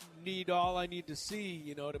need all I need to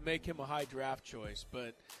see, to make him a high draft choice.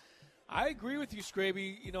 But I agree with you,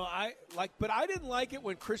 Scraby. But I didn't like it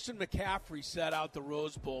when Christian McCaffrey sat out the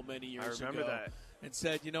Rose Bowl many years ago. I remember that. And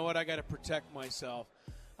said, you know what, I got to protect myself.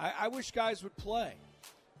 I wish guys would play.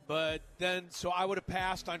 But then, so I would have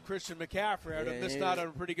passed on Christian McCaffrey. I would have missed out on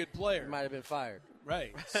a pretty good player. He might have been fired.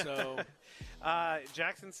 Right. So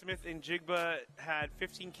Jackson Smith-Njigba had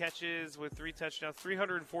 15 catches with 3 touchdowns,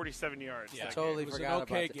 347 yards. Yeah, I totally forgot about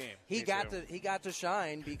that. It was an okay game. He got to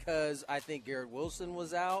shine because I think Garrett Wilson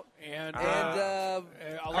was out and Olave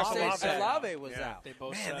was out. They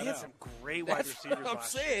both they had some great wide receivers. That's what I'm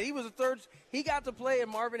saying. He was the third. He got to play,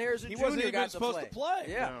 and Marvin Harrison Jr. wasn't even got supposed to play.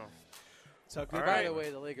 Yeah. No. So by the way,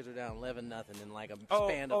 the Lakers are down 11-0 in like a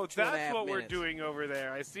span of 2.5 minutes. That's what we're doing over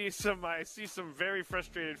there. I see some very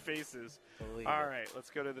frustrated faces. All right, let's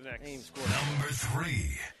go to the next. Number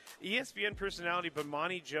 3. ESPN personality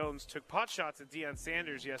Bomani Jones took pot shots at Deion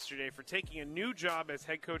Sanders yesterday for taking a new job as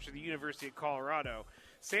head coach of the University of Colorado.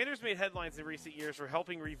 Sanders made headlines in recent years for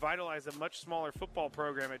helping revitalize a much smaller football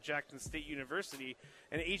program at Jackson State University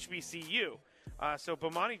and HBCU. So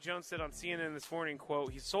Bomani Jones said on CNN this morning,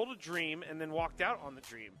 quote, he sold a dream and then walked out on the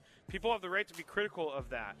dream. People have the right to be critical of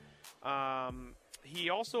that.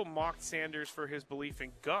 He also mocked Sanders for his belief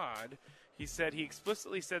in God. He said he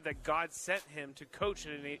explicitly said that God sent him to coach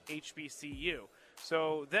at an HBCU.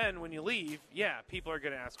 So then when you leave, people are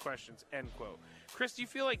going to ask questions, end quote. Chris, do you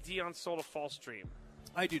feel like Deion sold a false dream?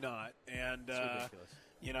 I do not. And it's ridiculous.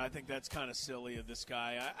 I think that's kind of silly of this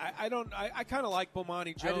guy. I kind of like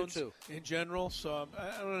Bomani Jones in general, so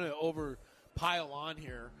I don't want to pile on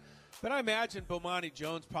here. But I imagine Bomani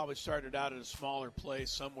Jones probably started out at a smaller place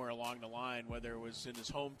somewhere along the line, whether it was in his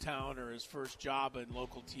hometown or his first job in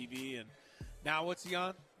local TV. And now what's he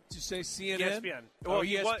on? Did you say CNN? ESPN. Well,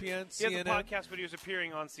 ESPN, CNN. He had the podcast, but he was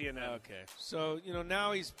appearing on CNN. Okay. So,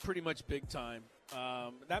 now he's pretty much big time.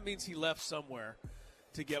 That means he left somewhere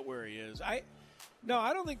to get where he is. I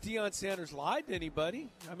don't think Deion Sanders lied to anybody.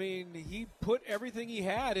 I mean, he put everything he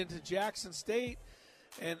had into Jackson State.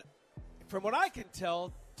 And from what I can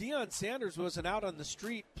tell, Deion Sanders wasn't out on the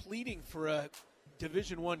street pleading for a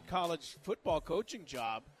Division I college football coaching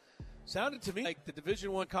job. Sounded to me like the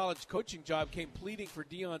Division I college coaching job came pleading for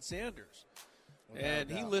Deion Sanders. And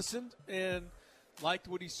he listened and liked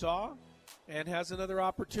what he saw and has another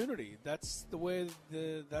opportunity. That's the way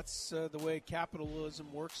the way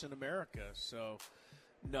capitalism works in America. So,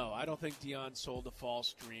 no, I don't think Deion sold a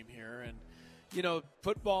false dream here. And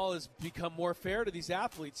football has become more fair to these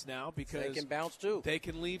athletes now because they can bounce too. They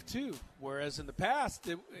can leave too. Whereas in the past,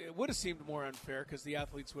 it would have seemed more unfair because the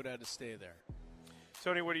athletes would have had to stay there.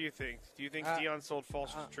 Tony, what do you think? Do you think Deion sold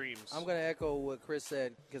false dreams? I'm going to echo what Chris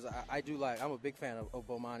said because I'm a big fan of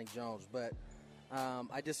Bomani Jones, but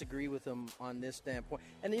I disagree with him on this standpoint.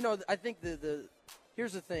 And, I think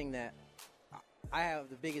here's the thing that I have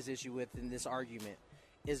the biggest issue with in this argument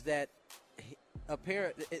is that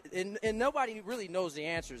and nobody really knows the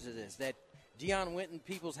answers to this, that Deion went in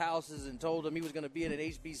people's houses and told them he was going to be at an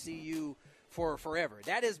HBCU for forever.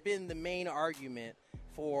 That has been the main argument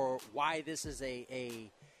for why this is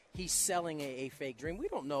he's selling a fake dream. We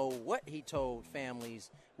don't know what he told families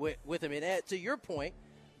with him. And to your point,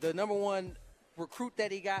 the number one recruit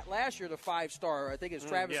that he got last year, the 5-star, I think it's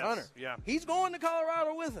Travis Hunter. Yeah. He's going to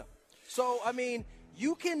Colorado with him. So, I mean,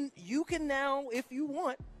 you can now, if you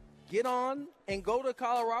want, get on and go to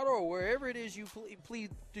Colorado or wherever it is you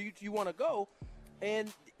want to go,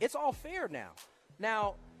 and it's all fair now.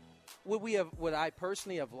 Now, would I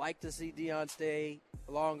personally have liked to see Deion stay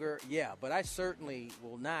longer? Yeah, but I certainly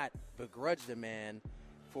will not begrudge the man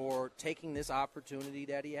for taking this opportunity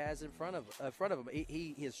that he has in front of him.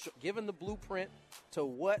 He has given the blueprint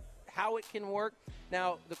to how it can work.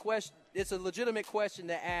 Now, it's a legitimate question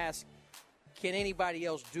to ask. Can anybody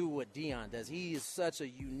else do what Deion does? He is such a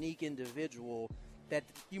unique individual that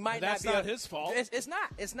you might not be. That's not his fault. It's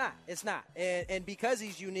not. And because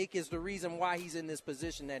he's unique is the reason why he's in this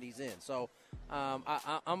position that he's in. So I'm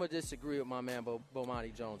gonna disagree with my man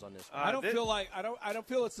Bomani Jones on this one. I don't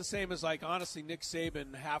feel it's the same as honestly Nick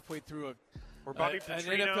Saban halfway through an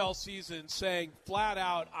NFL season saying flat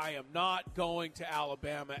out, I am not going to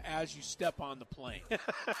Alabama as you step on the plane.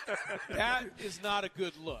 That is not a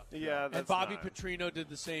good look. Yeah, that's and Bobby not. Petrino did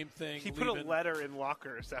the same thing. He put a letter in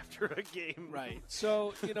lockers after a game. Right.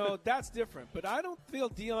 So, that's different. But I don't feel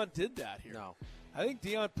Deion did that here. No. I think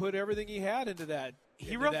Deion put everything he had into that.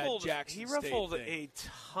 He ruffled thing. a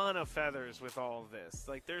ton of feathers with all of this.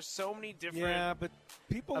 There's so many different but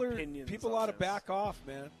people ought to back off,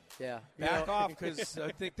 man. Yeah. Back off, because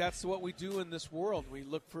I think that's what we do in this world. We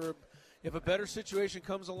look for if a better situation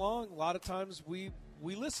comes along, a lot of times we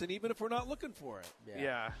listen, even if we're not looking for it.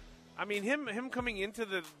 Yeah. I mean, him coming into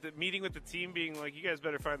the meeting with the team being like, you guys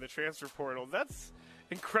better find the transfer portal, that's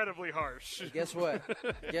incredibly harsh. Guess what?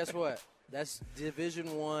 That's Division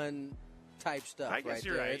I type stuff. I guess right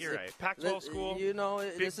you're there. right. You're right. Pac-12 school.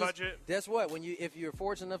 Big budget. That's what if you're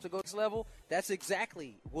fortunate enough to go to this level, that's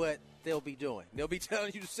exactly what they'll be doing. They'll be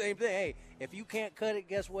telling you the same thing. Hey, if you can't cut it,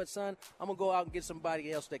 guess what, son? I'm gonna go out and get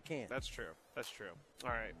somebody else that can. That's true. All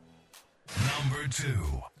right. Number 2.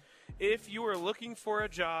 If you are looking for a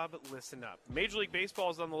job, listen up. Major League Baseball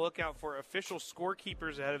is on the lookout for official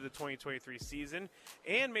scorekeepers ahead of the 2023 season,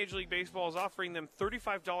 and Major League Baseball is offering them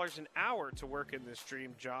 $35 an hour to work in this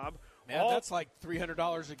dream job. Man, that's like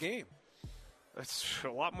 $300 a game. That's a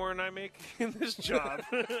lot more than I make in this job.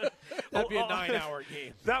 That'd be a 9-hour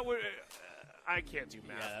game. That would. I can't do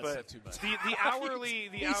math. Yeah, but that's not too the hourly.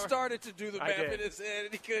 He started to do the math in his head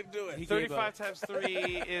and he couldn't do it. 35 times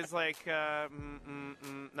 3 is like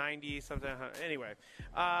 90 something. Anyway,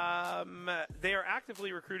 they are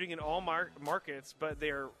actively recruiting in all markets, but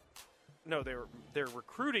they're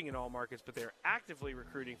recruiting in all markets, but they're actively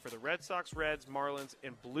recruiting for the Red Sox, Reds, Marlins,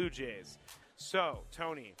 and Blue Jays. So,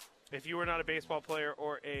 Tony, if you were not a baseball player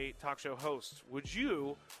or a talk show host, would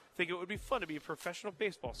you think it would be fun to be a professional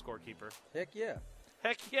baseball scorekeeper? Heck yeah.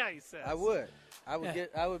 Heck yeah, he says. I would.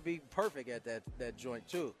 I would be perfect at that joint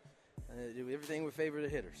too. Do everything would favor the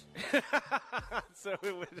hitters. So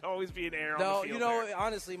it would always be an error No, on the field.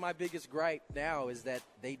 honestly, my biggest gripe now is that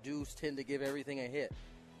they do tend to give everything a hit.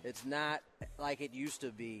 It's not like it used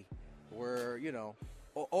to be where,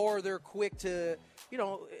 or they're quick to,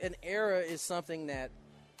 an error is something that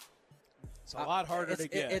it's a lot harder to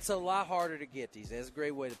get. It's a lot harder to get these days. That's a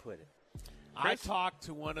great way to put it. I talked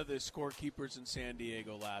to one of the scorekeepers in San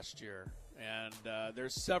Diego last year, and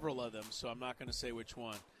there's several of them, so I'm not going to say which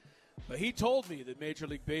one. But he told me that Major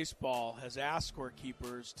League Baseball has asked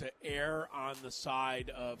scorekeepers to err on the side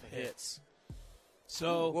of hits.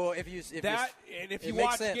 So, well, if you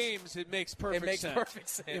watch games, it makes perfect sense. Perfect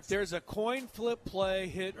sense. If there's a coin flip play,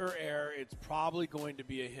 hit or error, it's probably going to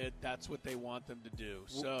be a hit. That's what they want them to do.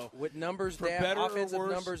 So, with numbers down, offensive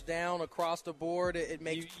numbers down across the board, it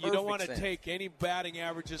makes perfect sense. You don't want to take any batting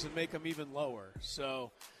averages and make them even lower.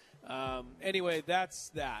 So, anyway, that's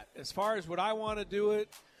that. As far as what I want to do it,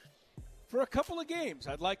 for a couple of games,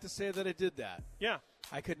 I'd like to say that I did that. Yeah.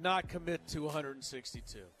 I could not commit to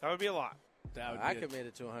 162. That would be a lot. I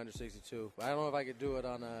committed to 162. But I don't know if I could do it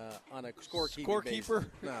on a scorekeeper. Scorekeeper?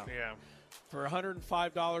 No. Yeah. For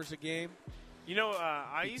 $105 a game.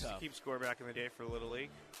 I used to keep score back in the day for Little League.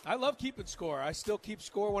 I love keeping score. I still keep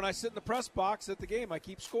score when I sit in the press box at the game. I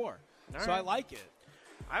keep score. So I like it.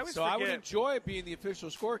 I would enjoy being the official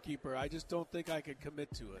scorekeeper. I just don't think I could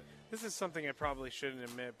commit to it. This is something I probably shouldn't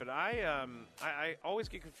admit, but I always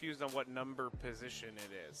get confused on what number position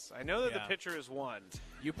it is. I know that the pitcher is 1.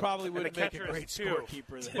 You probably wouldn't make a great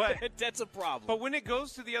scorekeeper then. But that's a problem. But when it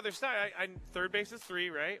goes to the other side, third base is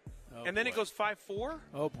 3, right? Oh, and then it goes 5-4.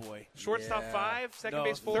 Oh boy! Shortstop 5, second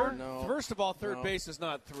base 4. First of all, third base is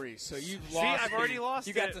not 3, so you've lost. See, I've already lost.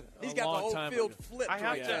 He's got the whole field flipped.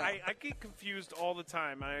 I get confused all the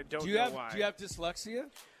time. I don't know why. Do you have dyslexia?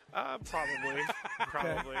 Probably.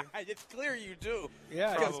 Probably. It's clear you do.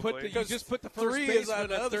 Yeah, you just put the first 3 baseman is on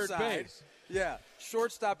the at other third side. base. Yeah,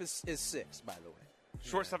 shortstop is 6, by the way.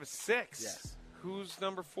 Shortstop is 6. Yes. Who's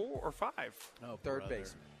number 4 or 5? Oh, third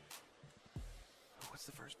baseman. What's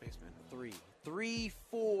the first baseman? 3. 3,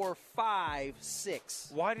 4, 5,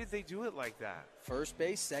 6. Why did they do it like that? First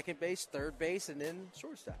base, second base, third base, and then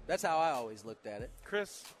shortstop. That's how I always looked at it.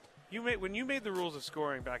 Chris, when you made the rules of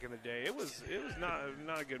scoring back in the day, it was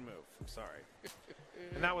not a good move. I'm sorry,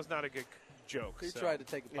 and that was not a good joke. He tried to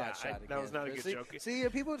take a pot shot again. That was not a good joke. See,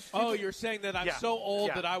 people. Oh, you're saying that I'm so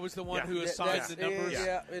old that I was the one who assigned the numbers.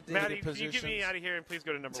 Yeah, it did. Maddie, can you get me out of here and please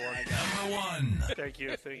go to number 1? Number 1. Thank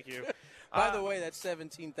you. By the way, that's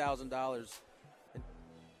 $17,000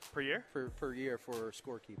 per year per year for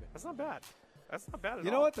scorekeeping. That's not bad. That's not bad at all.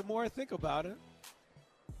 You know what? The more I think about it,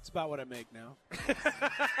 it's about what I make now.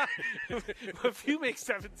 If you make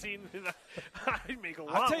 17, then I'd make a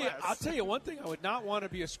lot less. I'll tell you one thing. I would not want to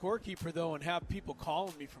be a scorekeeper, though, and have people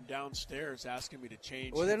calling me from downstairs asking me to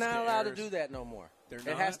change. Well, they're not allowed to do that no more. It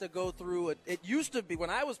has to go through it used to be when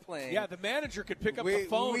I was playing. Yeah, the manager could pick up the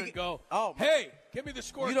phone and go, "Hey, give me the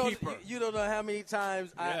scorekeeper." You don't know how many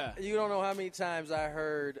times I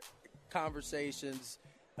heard conversations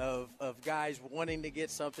of guys wanting to get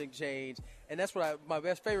something changed, and that's what my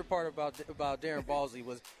best favorite part about Darren Balsley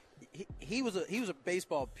was he was a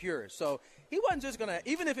baseball purist. So he wasn't just gonna,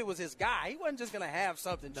 even if it was his guy, he wasn't just gonna have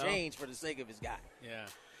something change for the sake of his guy. Yeah.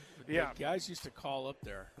 Yeah, guys used to call up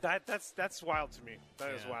there. That's wild to me.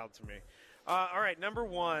 That is wild to me. All right, number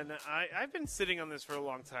 1. I've been sitting on this for a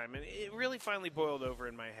long time, and it really finally boiled over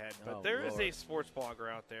in my head. But there is a sports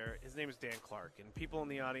blogger out there. His name is Dan Clark, and people in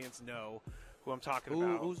the audience know who I'm talking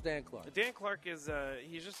about. Who's Dan Clark? Dan Clark is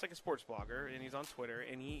he's just like a sports blogger, and he's on Twitter,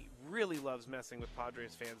 and he really loves messing with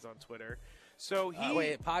Padres fans on Twitter. So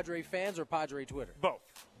Padre fans or Padre Twitter? Both.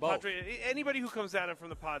 Anybody who comes at him from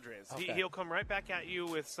the Padres, he'll come right back at you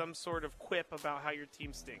with some sort of quip about how your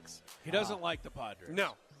team stinks. He doesn't like the Padres.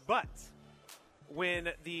 No, but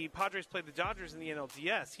when the Padres played the Dodgers in the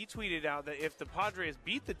NLDS, he tweeted out that if the Padres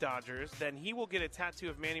beat the Dodgers, then he will get a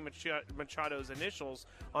tattoo of Manny Machado's initials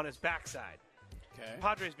on his backside. Okay.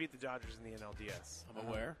 Padres beat the Dodgers in the NLDS. I'm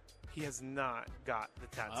aware. He has not got the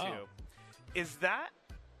tattoo. Is that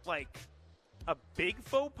like a big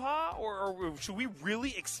faux pas, or should we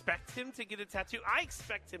really expect him to get a tattoo? I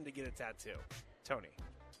expect him to get a tattoo. Tony.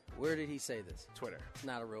 Where did he say this? Twitter. It's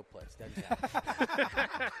not a real place. Doesn't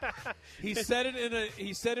happen. He said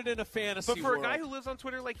it in a fantasy But for world. a guy who lives on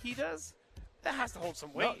Twitter like he does, that has to hold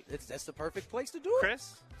some weight. No, that's the perfect place to do it.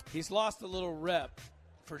 Chris? He's lost a little rep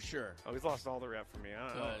For sure. Oh, he's lost all the rep for me.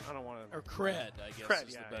 I don't want to. Or cred, I guess. Cred,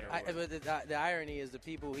 is yeah, the better But word. the irony is the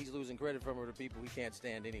people he's losing credit from are the people he can't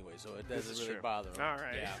stand anyway, so it doesn't really bother him. All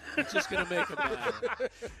right. Yeah, it's just going to make him mad. All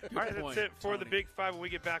right, that's it for the Big Five. When we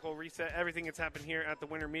get back, we'll reset everything that's happened here at the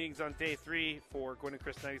winter meetings on day 3 for Gwynn and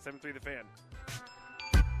Chris 97.3 The Fan.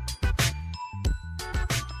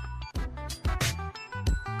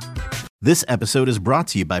 This episode is brought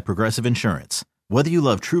to you by Progressive Insurance. Whether you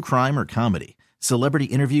love true crime or comedy, celebrity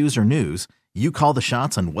interviews or news, you call the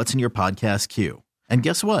shots on what's in your podcast queue. And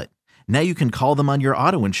guess what? Now you can call them on your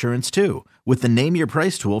auto insurance too with the Name Your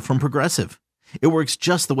Price tool from Progressive. It works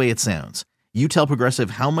just the way it sounds. You tell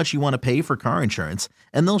Progressive how much you want to pay for car insurance,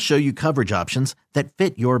 and they'll show you coverage options that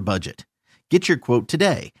fit your budget. Get your quote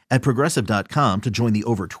today at Progressive.com to join the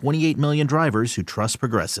over 28 million drivers who trust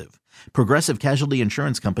Progressive. Progressive Casualty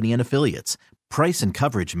Insurance Company and Affiliates. Price and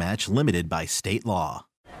coverage match limited by state law.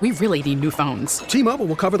 We really need new phones. T-Mobile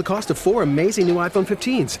will cover the cost of 4 amazing new iPhone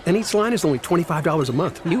 15s, and each line is only $25 a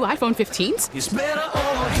month. New iPhone 15s? It's better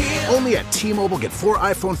over here. Only at T-Mobile, get 4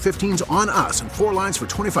 iPhone 15s on us and 4 lines for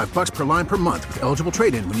 $25 per line per month with eligible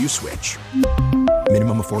trade-in when you switch.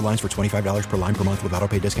 Minimum of 4 lines for $25 per line per month with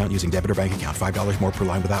autopay discount using debit or bank account. $5 more per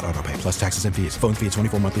line without autopay, plus taxes and fees. Phone fee at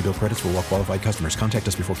 24 monthly bill credits for well-qualified customers. Contact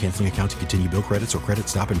us before canceling account to continue bill credits or credit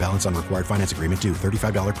stop and balance on required finance agreement due.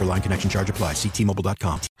 $35 per line connection charge applies. See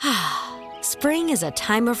T-Mobile.com. Spring is a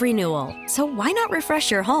time of renewal, so why not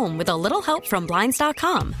refresh your home with a little help from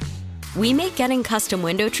Blinds.com? We make getting custom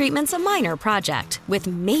window treatments a minor project with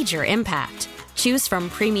major impact. Choose from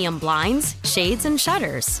premium blinds, shades, and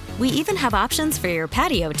shutters. We even have options for your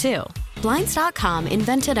patio, too. Blinds.com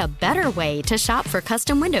invented a better way to shop for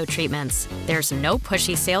custom window treatments. There's no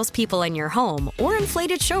pushy salespeople in your home or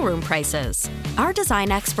inflated showroom prices. Our design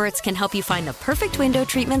experts can help you find the perfect window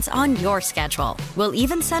treatments on your schedule. We'll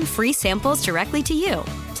even send free samples directly to you.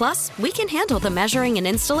 Plus, we can handle the measuring and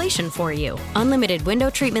installation for you. Unlimited window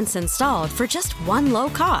treatments installed for just one low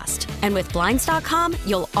cost. And with Blinds.com,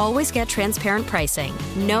 you'll always get transparent pricing.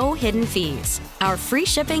 No hidden fees. Our free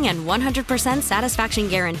shipping and 100% satisfaction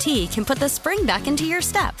guarantee can put the spring back into your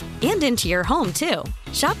step and into your home, too.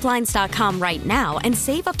 Shop Blinds.com right now and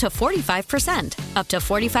save up to 45%. Up to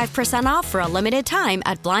 45% off for a limited time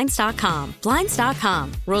at Blinds.com.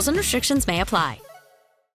 Blinds.com. Rules and restrictions may apply.